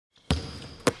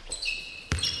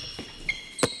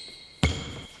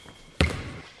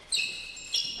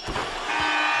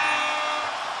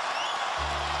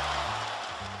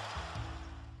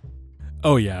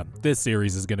Oh yeah, this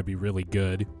series is going to be really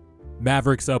good.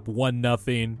 Mavericks up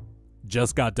 1-0.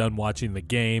 Just got done watching the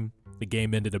game. The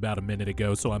game ended about a minute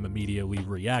ago, so I'm immediately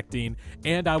reacting,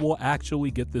 and I will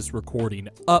actually get this recording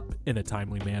up in a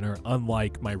timely manner,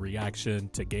 unlike my reaction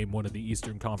to Game 1 of the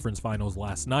Eastern Conference Finals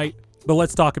last night. But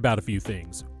let's talk about a few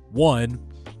things. One,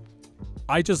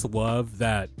 I just love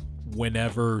that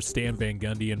whenever Stan Van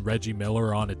Gundy and Reggie Miller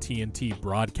are on a TNT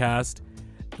broadcast,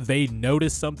 they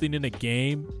notice something in a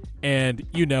game, and,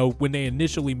 you know, when they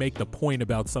initially make the point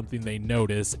about something they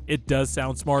notice, it does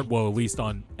sound smart, well, at least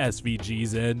on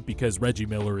SVG's end, because Reggie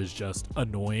Miller is just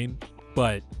annoying.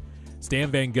 But Stan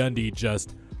Van Gundy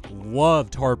just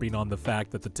loved harping on the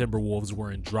fact that the Timberwolves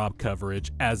were in drop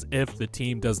coverage, as if the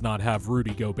team does not have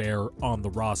Rudy Gobert on the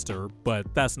roster,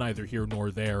 but that's neither here nor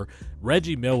there.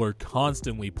 Reggie Miller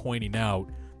constantly pointing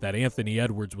out that Anthony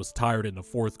Edwards was tired in the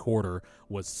fourth quarter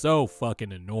was so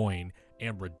fucking annoying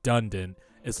and redundant.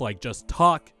 It's like, just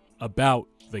talk about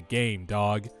the game,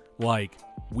 dog. Like,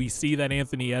 we see that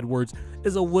Anthony Edwards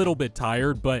is a little bit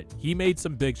tired, but he made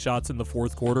some big shots in the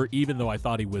fourth quarter, even though I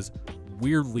thought he was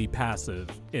weirdly passive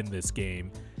in this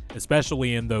game,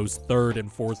 especially in those third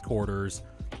and fourth quarters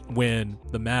when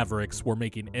the Mavericks were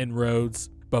making inroads.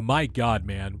 But my God,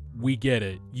 man, we get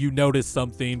it. You notice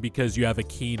something because you have a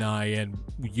keen eye and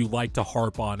you like to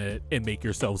harp on it and make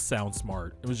yourself sound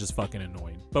smart. It was just fucking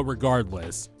annoying. But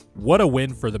regardless, what a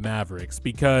win for the Mavericks,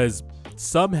 because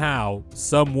somehow,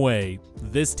 some way,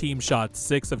 this team shot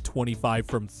 6 of 25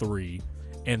 from 3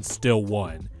 and still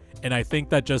won. And I think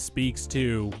that just speaks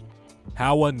to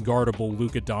how unguardable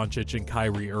Luka Doncic and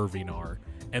Kyrie Irving are.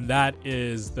 And that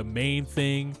is the main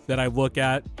thing that I look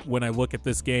at when I look at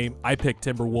this game. I picked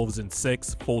Timberwolves in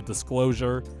 6, full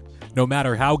disclosure. No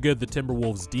matter how good the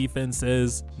Timberwolves defense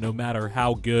is, no matter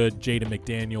how good Jaden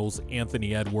McDaniels,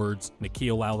 Anthony Edwards,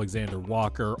 Nickeil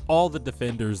Alexander-Walker, all the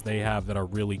defenders they have that are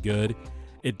really good,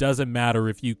 it doesn't matter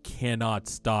if you cannot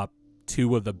stop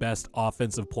 2 of the best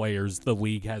offensive players the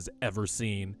league has ever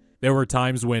seen. There were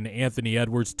times when Anthony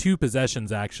Edwards, 2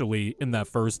 possessions actually in that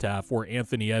first half, where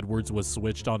Anthony Edwards was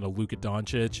switched onto Luka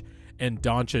Doncic, and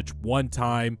Doncic one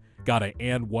time got an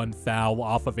and one foul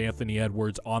off of Anthony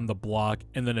Edwards on the block,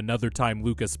 and then another time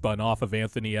Luka spun off of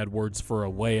Anthony Edwards for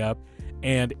a layup.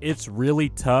 And it's really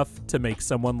tough to make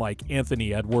someone like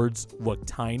Anthony Edwards look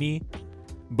tiny,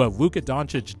 but Luka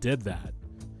Doncic did that.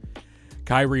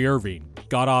 Kyrie Irving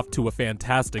got off to a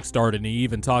fantastic start, and he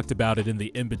even talked about it in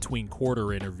the in-between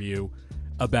quarter interview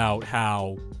about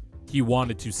how he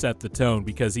wanted to set the tone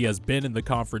because he has been in the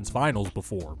conference finals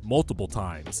before multiple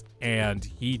times, and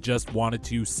he just wanted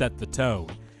to set the tone.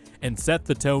 And set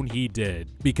the tone he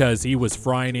did, because he was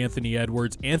frying Anthony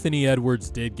Edwards. Anthony Edwards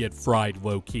did get fried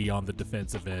low-key on the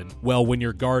defensive end. Well, when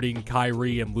you're guarding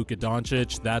Kyrie and Luka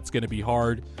Doncic, that's going to be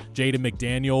hard. Jaden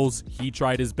McDaniels, he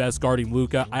tried his best guarding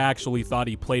Luka. I actually thought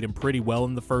he played him pretty well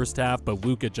in the first half, but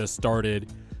Luka just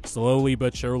started slowly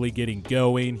but surely getting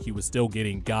going. He was still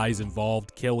getting guys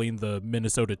involved, killing the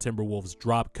Minnesota Timberwolves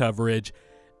drop coverage,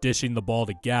 dishing the ball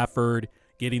to Gafford,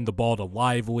 getting the ball to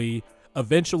Lively.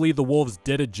 Eventually, the Wolves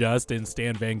did adjust, and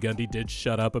Stan Van Gundy did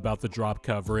shut up about the drop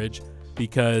coverage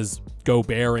because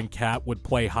Gobert and Cat would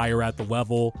play higher at the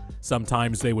level.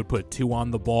 Sometimes they would put 2 on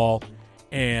the ball,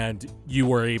 and you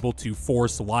were able to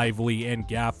force Lively and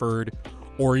Gafford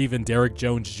or even Derrick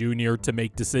Jones Jr. to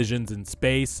make decisions in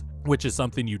space, which is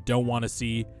something you don't want to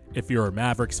see if you're a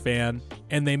Mavericks fan.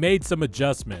 And they made some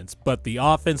adjustments, but the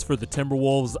offense for the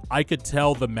Timberwolves, I could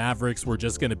tell the Mavericks were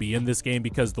just going to be in this game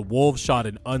because the Wolves shot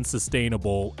an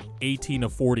unsustainable 18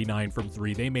 of 49 from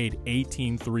 3. They made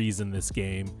 18 threes in this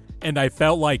game, and I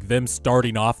felt like them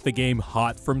starting off the game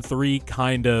hot from 3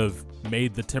 kind of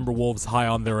made the Timberwolves high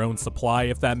on their own supply,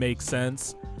 if that makes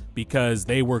sense, because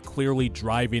they were clearly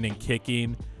driving and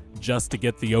kicking just to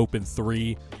get the open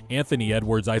 3. Anthony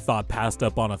Edwards, I thought, passed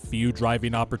up on a few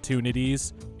driving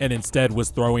opportunities and instead was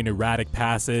throwing erratic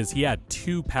passes. He had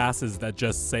 2 passes that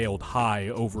just sailed high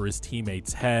over his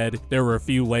teammate's head. There were a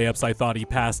few layups I thought he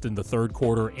passed in the third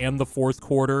quarter and the fourth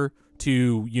quarter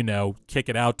to, you know, kick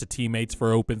it out to teammates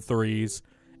for open 3s.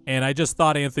 And I just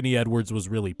thought Anthony Edwards was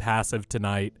really passive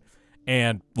tonight.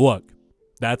 And look,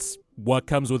 that's what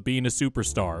comes with being a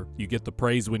superstar. You get the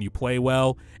praise when you play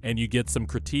well, and you get some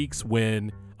critiques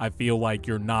when I feel like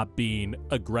you're not being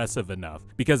aggressive enough.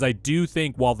 Because I do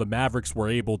think while the Mavericks were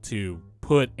able to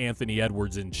put Anthony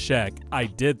Edwards in check, I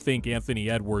did think Anthony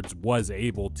Edwards was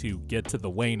able to get to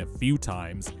the lane a few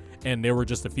times, and there were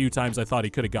just a few times I thought he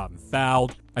could have gotten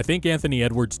fouled. I think Anthony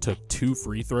Edwards took 2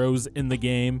 free throws in the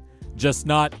game just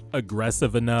not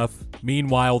aggressive enough.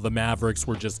 Meanwhile, the Mavericks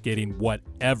were just getting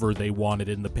whatever they wanted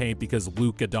in the paint because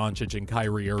Luka Doncic and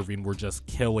Kyrie Irving were just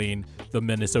killing the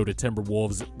Minnesota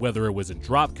Timberwolves, whether it was in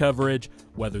drop coverage,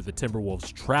 whether the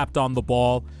Timberwolves trapped on the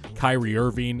ball, Kyrie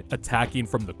Irving attacking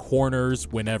from the corners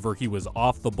whenever he was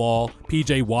off the ball.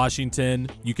 PJ Washington,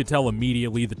 you could tell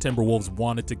immediately the Timberwolves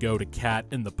wanted to go to Cat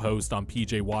in the post on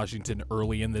PJ Washington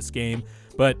early in this game,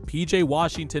 but PJ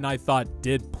Washington, I thought,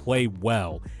 did play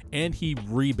well, and he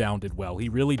rebounded well. He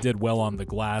really did well on the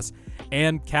glass,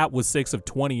 and Cat was 6 of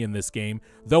 20 in this game,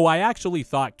 though I actually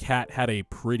thought Cat had a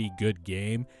pretty good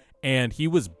game, and he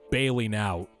was bailing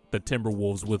out the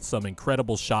Timberwolves with some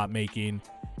incredible shot making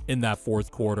in that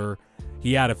fourth quarter.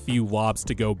 He had a few lobs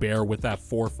to Gobert with that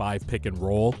 4-5 pick and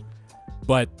roll,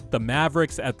 but the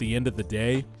Mavericks, at the end of the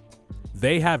day,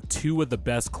 they have two of the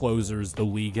best closers the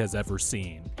league has ever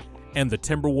seen. And the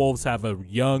Timberwolves have a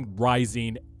young,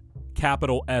 rising,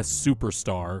 capital S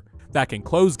superstar that can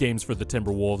close games for the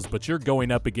Timberwolves, but you're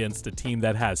going up against a team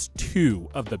that has two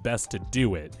of the best to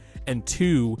do it, and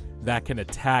two that can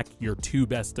attack your two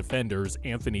best defenders,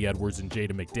 Anthony Edwards and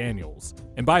Jaden McDaniels.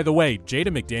 And by the way,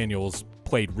 Jaden McDaniels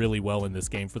played really well in this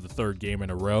game for the third game in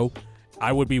a row.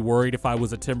 I would be worried if I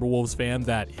was a Timberwolves fan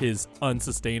that his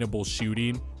unsustainable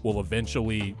shooting will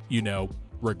eventually,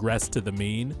 regress to the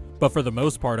mean. But for the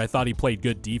most part, I thought he played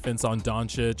good defense on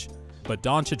Doncic, but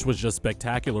Doncic was just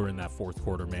spectacular in that fourth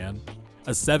quarter, man.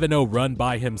 A 7-0 run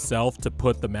by himself to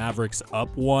put the Mavericks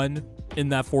up 1 in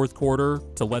that fourth quarter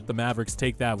to let the Mavericks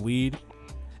take that lead,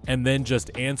 and then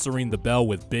just answering the bell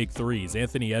with big threes.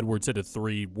 Anthony Edwards hit a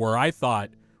 3 where I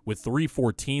thought with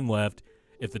 3:14 left,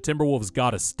 if the Timberwolves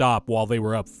got a stop while they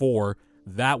were up 4,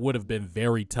 that would have been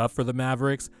very tough for the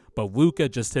Mavericks, but Luka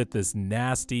just hit this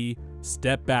nasty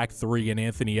step-back 3 in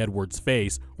Anthony Edwards'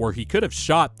 face where he could have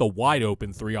shot the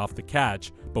wide-open 3 off the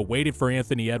catch, but waited for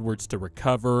Anthony Edwards to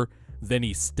recover. Then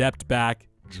he stepped back,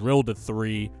 drilled a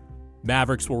 3.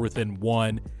 Mavericks were within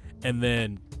 1, and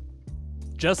then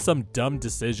just some dumb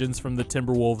decisions from the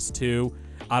Timberwolves, too.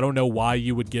 I don't know why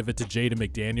you would give it to Jaden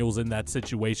McDaniels in that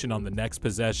situation on the next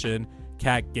possession.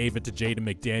 Cat gave it to Jaden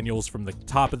McDaniels from the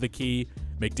top of the key.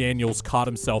 McDaniels caught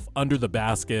himself under the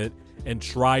basket and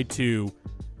tried to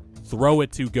throw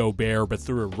it to Gobert, but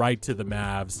threw it right to the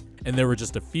Mavs. And there were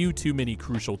just a few too many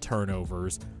crucial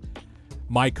turnovers.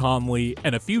 Mike Conley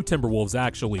and a few Timberwolves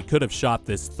actually could have shot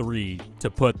this 3 to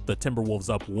put the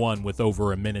Timberwolves up 1 with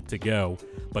over a minute to go.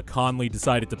 But Conley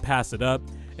decided to pass it up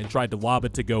and tried to lob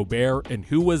it to Gobert. And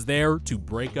who was there to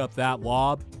break up that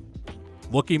lob?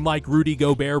 Looking like Rudy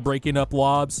Gobert breaking up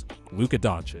lobs, Luka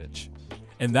Doncic.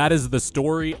 And that is the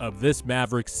story of this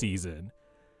Mavericks season.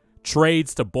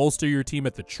 Trades to bolster your team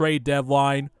at the trade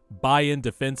deadline, buy in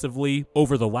defensively,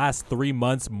 over the last 3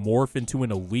 months morph into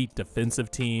an elite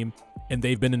defensive team, and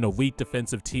they've been an elite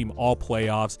defensive team all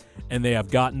playoffs, and they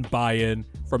have gotten buy-in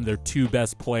from their two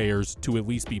best players to at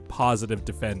least be positive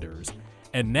defenders.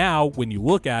 And now, when you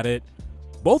look at it,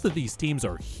 both of these teams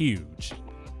are huge.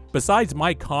 Besides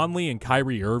Mike Conley and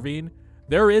Kyrie Irving,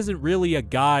 there isn't really a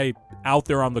guy out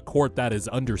there on the court that is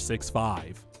under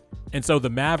 6'5". And so the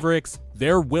Mavericks,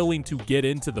 they're willing to get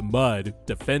into the mud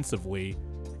defensively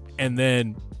and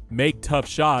then make tough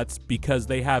shots because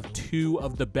they have two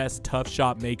of the best tough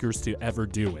shot makers to ever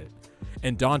do it.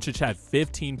 And Doncic had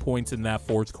 15 points in that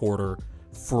fourth quarter,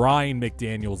 frying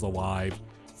McDaniels alive,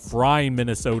 frying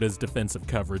Minnesota's defensive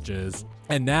coverages.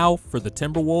 And now for the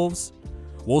Timberwolves,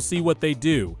 we'll see what they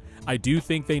do. I do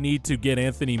think they need to get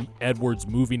Anthony Edwards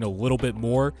moving a little bit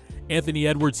more. Anthony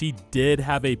Edwards, he did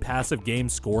have a passive game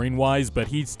scoring-wise, but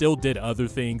he still did other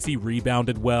things. He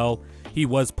rebounded well. He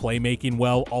was playmaking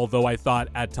well, although I thought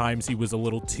at times he was a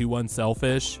little too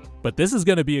unselfish. But this is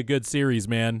going to be a good series,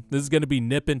 man. This is going to be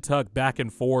nip and tuck back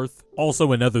and forth.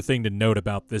 Also, another thing to note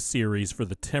about this series for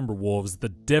the Timberwolves, the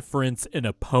difference in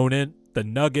opponent. The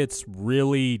Nuggets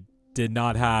really did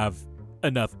not have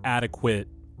enough adequate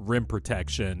rim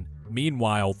protection.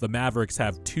 Meanwhile, the Mavericks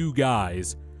have two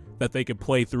guys that they could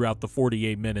play throughout the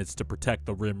 48 minutes to protect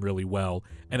the rim really well,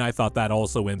 and I thought that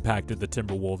also impacted the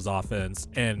Timberwolves offense,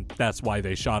 and that's why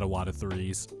they shot a lot of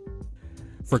threes.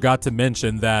 Forgot to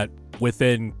mention that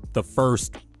within the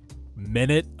first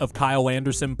minute of Kyle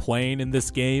Anderson playing in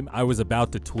this game, I was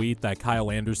about to tweet that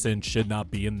Kyle Anderson should not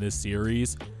be in this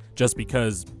series just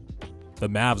because the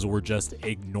Mavs were just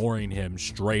ignoring him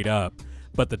straight up.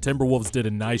 But the Timberwolves did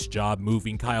a nice job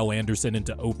moving Kyle Anderson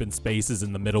into open spaces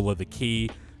in the middle of the key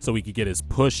so he could get his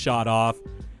push shot off.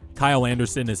 Kyle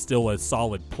Anderson is still a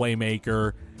solid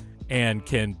playmaker and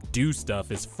can do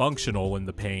stuff, is functional in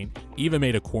the paint. Even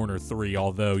made a corner 3,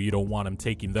 although you don't want him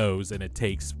taking those and it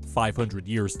takes 500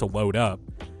 years to load up.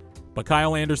 But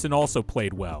Kyle Anderson also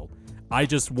played well. I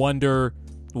just wonder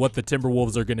what the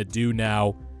Timberwolves are going to do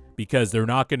now, because they're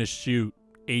not going to shoot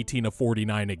 18 of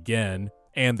 49 again,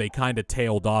 and they kind of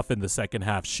tailed off in the second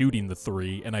half shooting the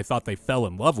three, and I thought they fell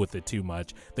in love with it too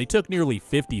much. They took nearly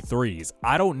 50 threes.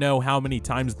 I don't know how many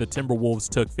times the Timberwolves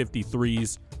took 50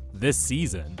 threes this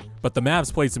season, but the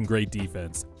Mavs played some great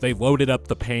defense. They loaded up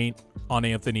the paint on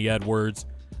Anthony Edwards.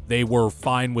 They were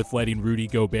fine with letting Rudy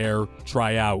Gobert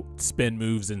try out spin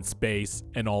moves in space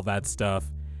and all that stuff.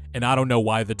 And I don't know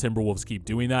why the Timberwolves keep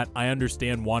doing that. I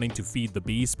understand wanting to feed the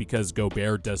beast because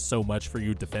Gobert does so much for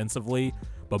you defensively.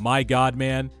 But my God,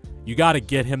 man, you got to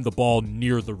get him the ball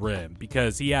near the rim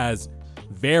because he has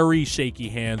very shaky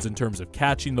hands in terms of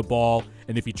catching the ball.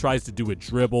 And if he tries to do a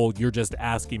dribble, you're just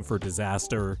asking for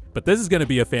disaster. But this is going to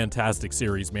be a fantastic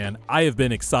series, man. I have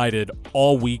been excited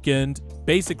all weekend,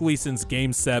 basically since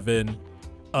Game 7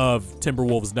 of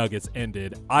Timberwolves Nuggets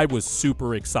ended. I was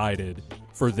super excited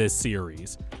for this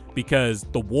series because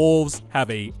the Wolves have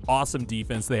a awesome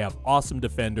defense. They have awesome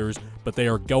defenders, but they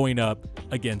are going up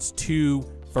against two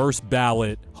first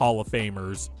ballot Hall of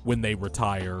Famers when they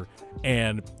retire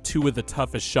and two of the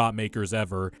toughest shot makers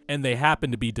ever. And they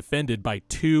happen to be defended by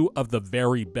two of the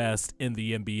very best in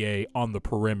the NBA on the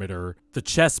perimeter. The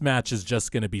chess match is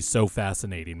just going to be so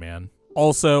fascinating, man.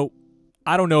 Also,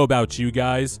 I don't know about you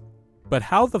guys, but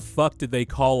how the fuck did they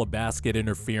call a basket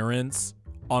interference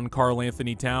on Karl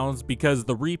Anthony Towns? Because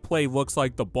the replay looks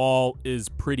like the ball is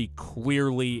pretty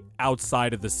clearly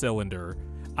outside of the cylinder.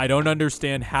 I don't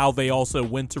understand how they also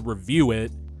went to review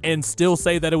it and still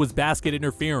say that it was basket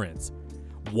interference.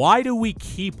 Why do we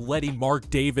keep letting Mark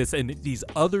Davis and these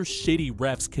other shitty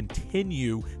refs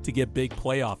continue to get big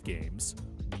playoff games?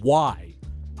 Why?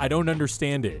 I don't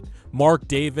understand it. Mark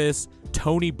Davis,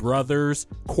 Tony Brothers,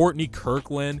 Courtney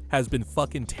Kirkland has been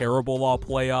fucking terrible all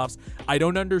playoffs. I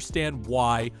don't understand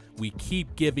why we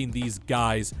keep giving these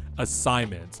guys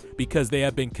assignments, because they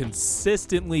have been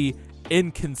consistently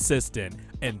inconsistent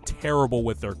and terrible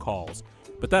with their calls.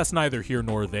 But that's neither here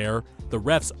nor there. The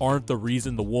refs aren't the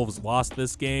reason the Wolves lost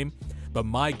this game. But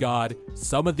my God,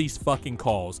 some of these fucking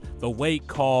calls, the late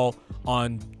call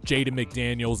on Jaden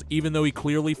McDaniels, even though he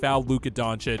clearly fouled Luka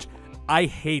Doncic, I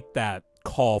hate that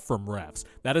call from refs.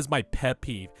 That is my pet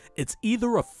peeve. It's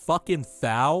either a fucking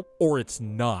foul or it's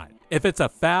not. If it's a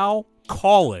foul,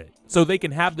 call it so they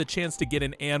can have the chance to get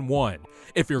an and one.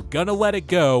 If you're gonna let it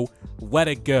go, let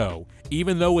it go.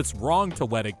 Even though it's wrong to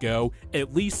let it go,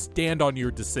 at least stand on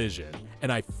your decision. And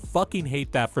I fucking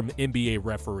hate that from NBA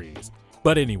referees.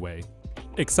 But anyway,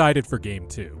 excited for game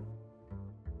 2.